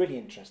found was really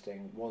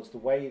interesting was the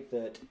way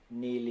that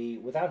nearly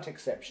without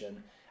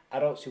exception,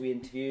 adults who we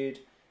interviewed,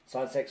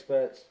 science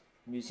experts,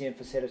 museum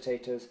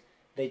facilitators,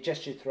 they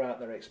gestured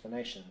throughout their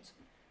explanations.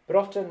 But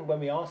often when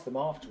we asked them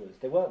afterwards,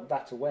 they weren't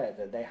that aware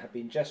that they had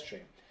been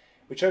gesturing,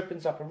 which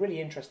opens up a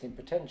really interesting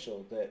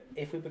potential that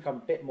if we become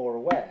a bit more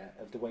aware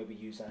of the way we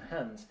use our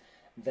hands,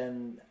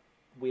 then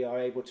we are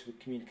able to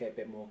communicate a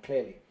bit more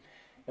clearly.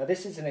 Now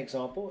this is an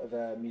example of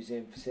a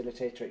museum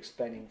facilitator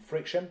explaining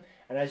friction,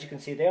 and as you can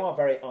see they are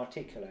very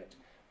articulate.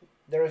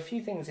 There are a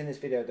few things in this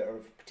video that are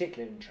of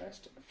particular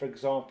interest. For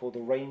example,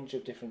 the range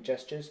of different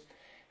gestures,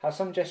 how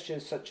some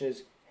gestures such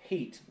as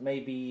heat may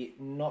be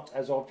not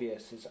as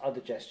obvious as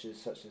other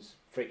gestures such as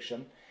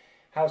friction,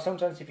 how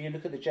sometimes if you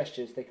look at the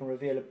gestures they can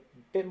reveal a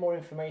bit more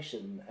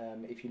information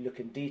if you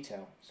look in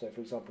detail. So for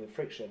example with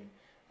friction,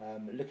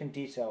 look in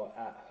detail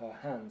at her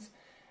hands.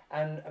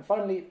 And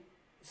finally,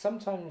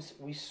 sometimes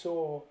we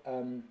saw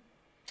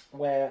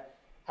where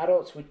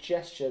adults would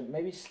gesture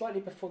maybe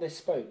slightly before they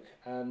spoke,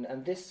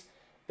 and this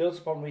builds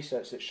upon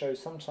research that shows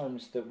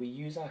sometimes that we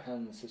use our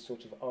hands to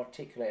sort of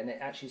articulate, and it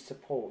actually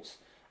supports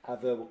our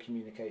verbal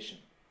communication.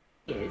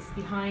 Is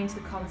behind the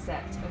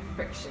concept of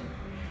friction.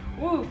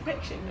 Ooh,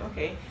 friction,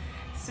 okay.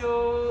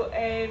 So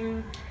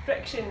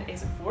friction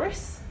is a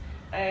force,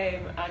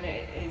 and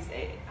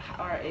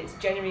it's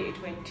generated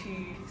when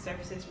two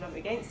surfaces rub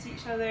against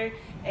each other,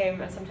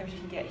 and sometimes you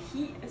can get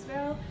heat as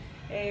well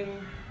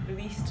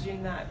released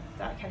during that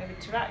kind of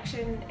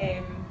interaction.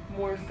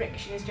 More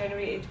friction is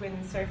generated when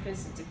the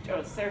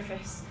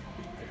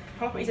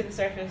properties of the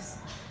surface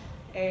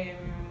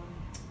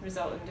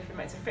result in different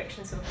amounts of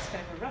friction. So if it's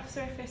kind of a rough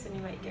surface, then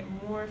you might get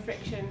more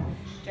friction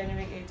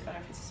generated, or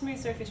if it's a smooth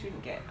surface, you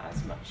wouldn't get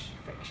as much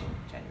friction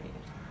generated.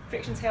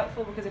 Friction's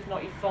helpful because if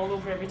not, you'd fall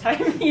over every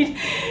time you'd...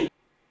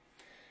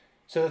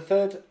 So the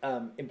third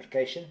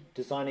implication,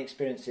 design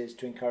experiences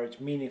to encourage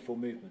meaningful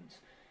movements.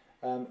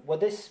 Well,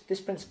 this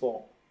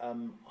principle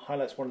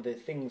highlights one of the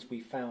things we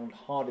found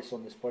hardest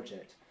on this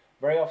project.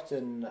 Very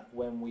often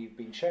when we've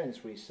been sharing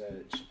this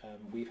research,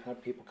 we've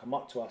had people come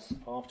up to us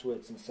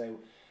afterwards and say,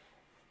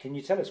 can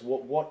you tell us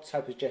what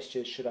type of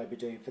gestures should I be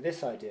doing for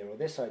this idea or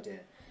this idea?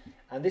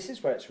 And this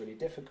is where it's really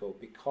difficult,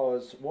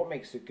 because what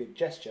makes a good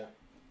gesture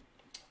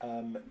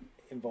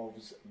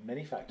involves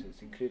many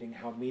factors, including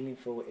how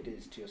meaningful it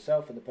is to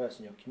yourself and the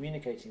person you're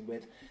communicating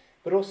with,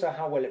 but also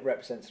how well it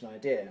represents an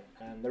idea.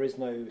 And there is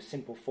no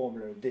simple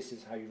formula of this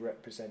is how you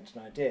represent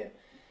an idea.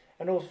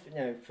 And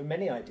also, for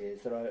many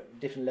ideas there are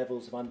different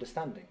levels of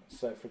understanding.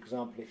 So for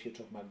example, if you're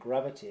talking about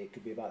gravity, it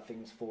could be about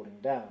things falling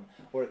down,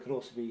 or it could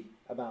also be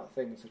about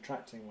things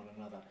attracting one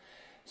another.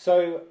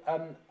 So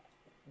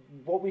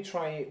what we're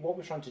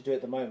trying to do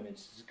at the moment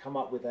is to come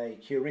up with a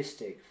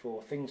heuristic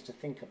for things to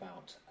think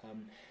about.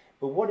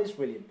 But what is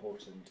really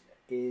important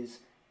is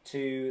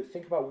to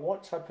think about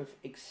what type of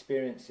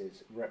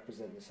experiences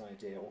represent this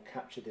idea or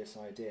capture this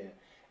idea,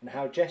 and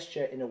how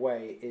gesture in a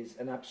way is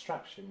an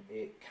abstraction.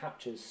 It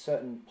captures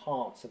certain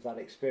parts of that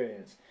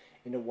experience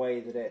in a way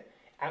that it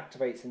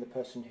activates in the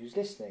person who's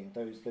listening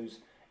those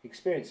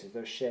experiences,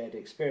 those shared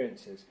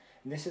experiences.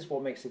 And this is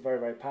what makes it very,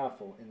 very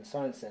powerful in the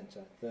Science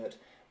Centre, that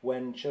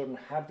when children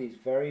have these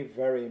very,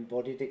 very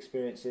embodied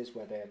experiences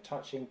where they are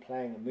touching,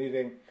 playing and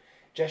moving,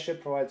 gesture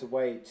provides a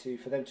way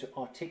for them to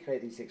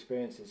articulate these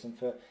experiences, and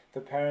for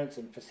parents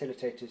and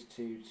facilitators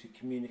to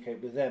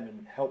communicate with them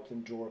and help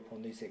them draw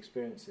upon these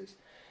experiences.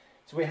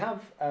 So we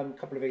have a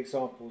couple of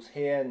examples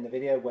here in the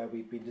video where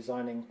we've been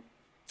designing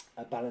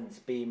a balance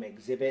beam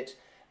exhibit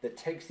that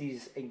takes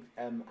these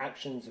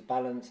actions of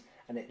balance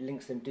and it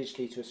links them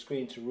digitally to a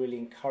screen to really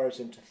encourage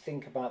them to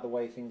think about the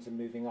way things are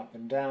moving up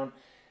and down.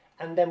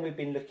 And then we've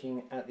been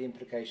looking at the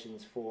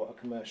implications for a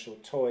commercial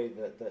toy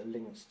that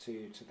links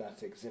to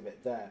that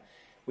exhibit there.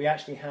 We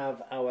actually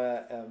have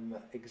our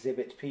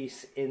exhibit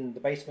piece in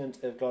the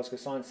basement of Glasgow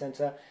Science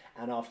Centre,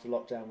 and after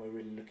lockdown we're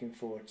really looking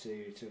forward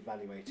to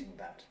evaluating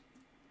that.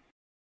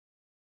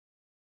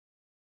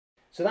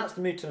 So that's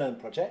the Move to Learn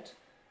project.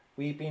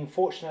 We've been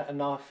fortunate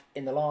enough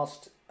in the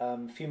last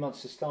few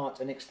months to start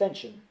an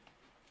extension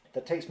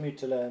that takes Move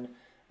to Learn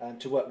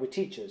to work with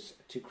teachers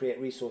to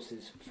create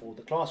resources for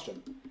the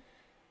classroom.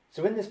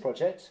 So in this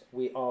project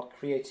we are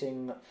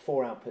creating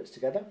 4 outputs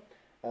together.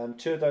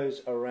 2 of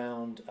those are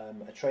around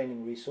a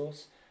training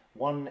resource,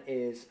 one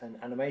is an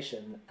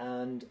animation,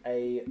 and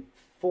a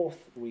 4th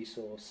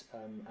resource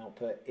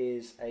output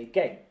is a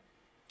game.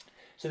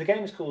 So the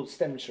game is called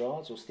STEM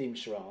Charades, or STEAM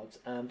Charades,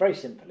 and very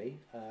simply,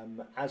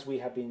 as we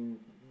have been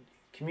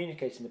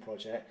communicating the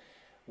project,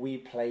 we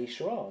play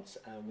charades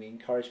and we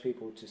encourage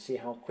people to see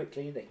how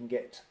quickly they can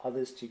get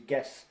others to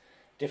guess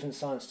different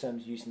science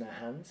terms using their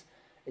hands.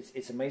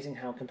 It's amazing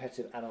how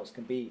competitive adults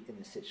can be in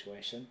this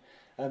situation,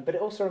 but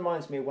it also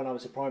reminds me of when I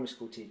was a primary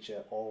school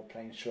teacher of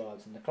playing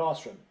charades in the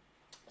classroom.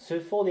 So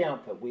for the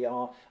output we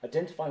are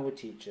identifying with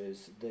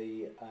teachers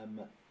a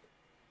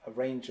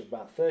range of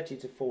about 30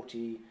 to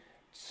 40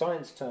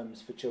 science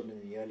terms for children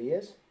in the early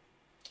years,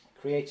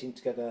 creating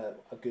together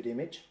a good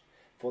image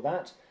for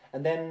that,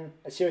 and then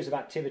a series of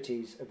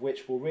activities of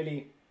which will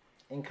really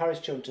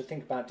encourage children to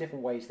think about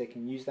different ways they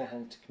can use their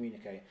hands to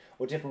communicate,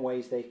 or different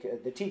ways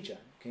the teacher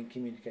can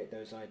communicate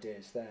those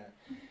ideas there.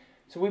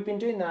 So we've been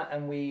doing that,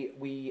 and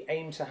we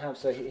aim to have,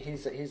 so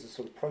here's a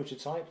sort of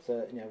prototype,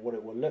 that, you know, what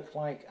it will look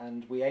like,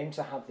 and we aim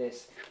to have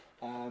this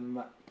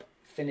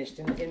finished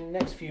in the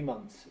next few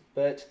months.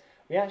 But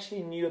we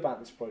actually knew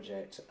about this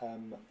project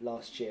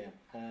last year,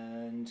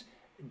 and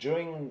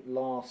during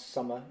last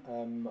summer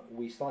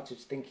we started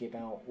thinking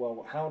about,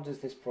 well, how does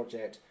this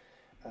project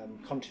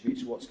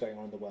contribute to what's going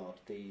on in the world,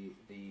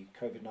 the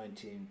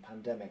COVID-19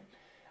 pandemic.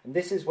 And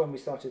this is when we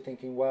started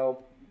thinking,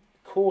 well,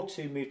 core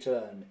to Move to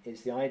Learn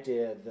is the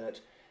idea that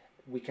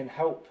we can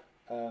help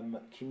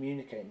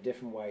communicate in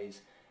different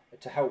ways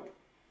to help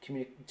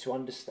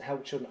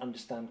help children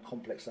understand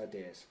complex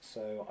ideas.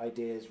 So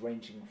ideas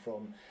ranging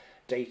from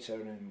data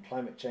and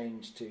climate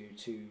change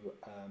to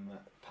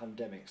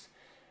pandemics.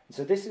 And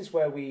so this is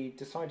where we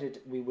decided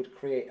we would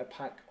create a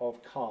pack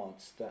of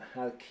cards that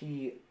had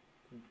key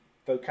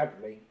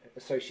vocabulary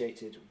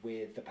associated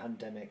with the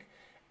pandemic,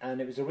 and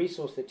it was a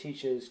resource that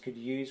teachers could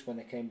use when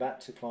they came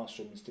back to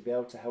classrooms to be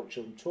able to help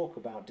children talk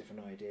about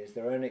different ideas,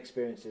 their own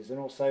experiences, and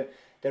also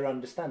their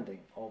understanding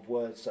of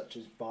words such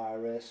as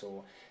virus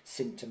or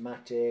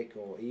symptomatic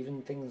or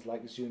even things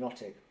like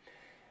zoonotic.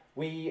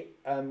 We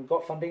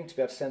got funding to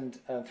be able to send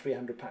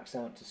 300 packs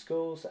out to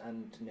schools,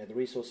 and you know, the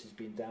resource has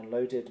been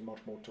downloaded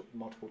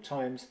multiple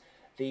times.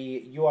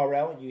 The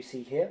URL you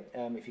see here,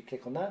 if you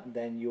click on that,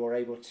 then you are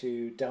able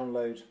to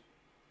download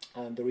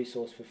the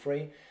resource for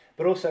free.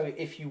 But also,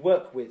 if you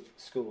work with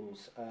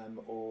schools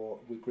or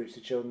with groups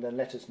of children, then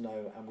let us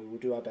know, and we will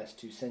do our best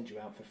to send you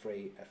out for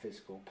free a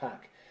physical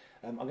pack.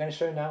 I'm going to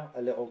show now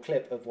a little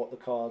clip of what the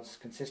cards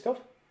consist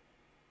of.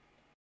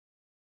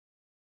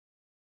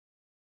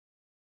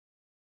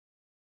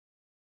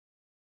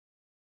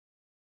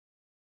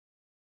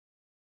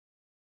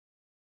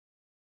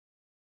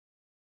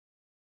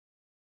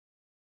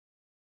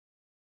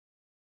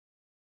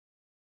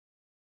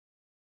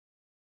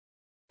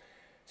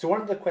 So one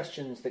of the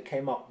questions that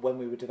came up when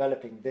we were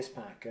developing this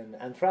pack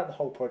and throughout the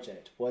whole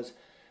project was,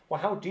 well,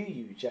 how do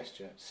you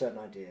gesture certain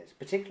ideas,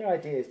 particularly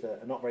ideas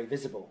that are not very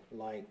visible,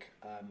 like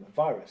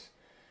virus?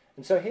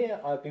 And so here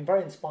I've been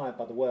very inspired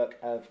by the work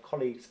of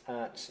colleagues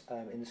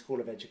in the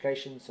School of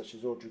Education, such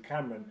as Audrey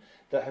Cameron,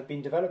 that have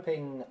been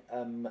developing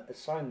a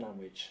sign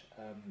language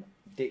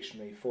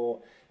dictionary for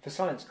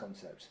science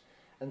concepts.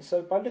 And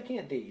so by looking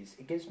at these,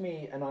 it gives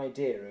me an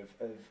idea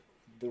of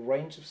the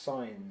range of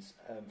signs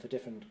for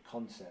different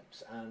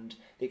concepts and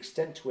the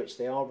extent to which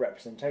they are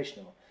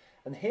representational.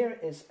 And here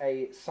is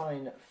a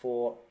sign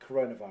for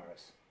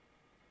coronavirus.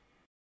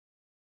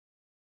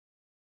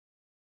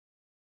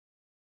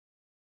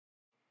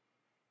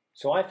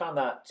 So I found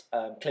that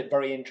clip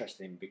very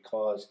interesting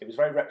because it was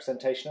very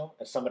representational.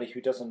 As somebody who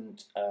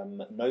doesn't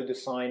know the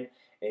sign,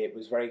 it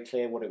was very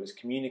clear what it was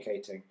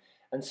communicating.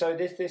 And so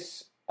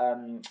this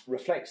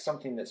reflects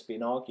something that's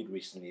been argued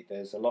recently.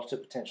 There's a lot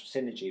of potential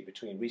synergy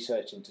between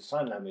research into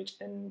sign language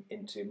and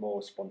into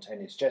more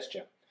spontaneous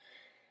gesture.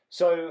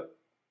 So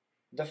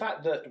the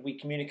fact that we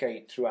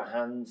communicate through our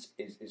hands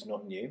is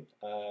not new,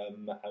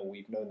 and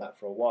we've known that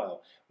for a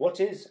while. What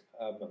is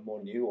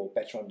more new or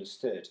better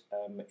understood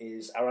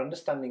is our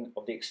understanding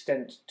of the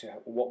extent to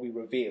what we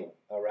reveal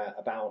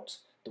about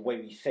the way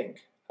we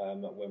think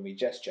when we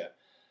gesture,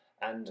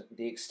 and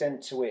the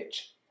extent to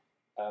which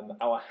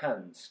our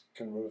hands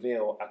can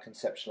reveal our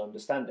conceptual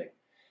understanding.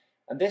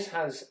 And this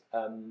has,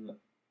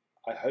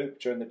 I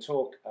hope during the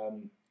talk,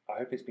 I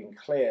hope it's been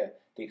clear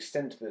the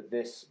extent that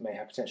this may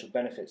have potential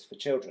benefits for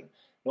children,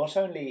 not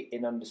only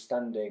in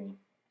understanding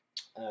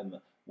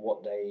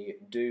what they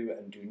do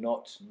and do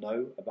not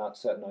know about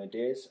certain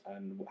ideas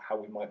and how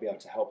we might be able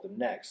to help them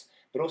next,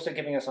 but also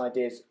giving us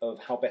ideas of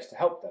how best to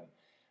help them.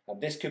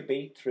 This could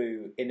be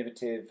through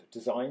innovative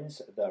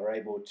designs that are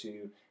able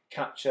to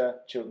capture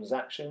children's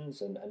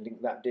actions and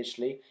link that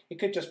digitally. It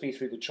could just be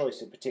through the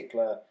choice of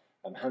particular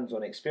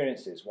hands-on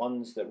experiences,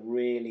 ones that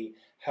really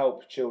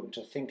help children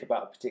to think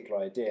about a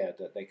particular idea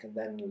that they can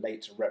then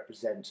later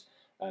represent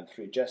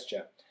through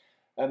gesture.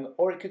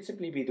 Or it could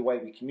simply be the way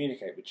we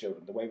communicate with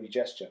children, the way we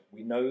gesture.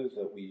 We know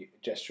that we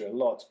gesture a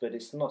lot, but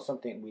it's not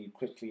something we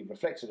quickly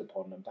reflected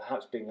upon, and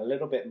perhaps being a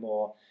little bit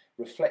more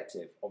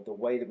reflective of the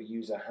way that we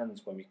use our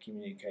hands when we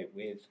communicate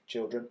with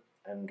children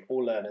and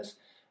all learners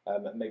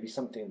may be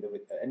something that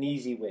an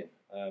easy win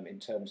in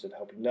terms of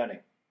helping learning.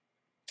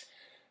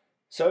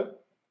 So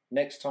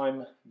next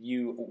time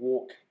you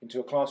walk into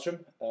a classroom,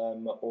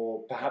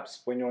 or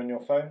perhaps when you're on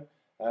your phone,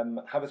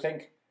 have a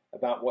think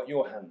about what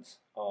your hands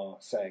are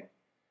saying.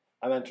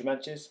 I'm Andrew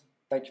Manches.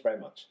 Thank you very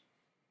much.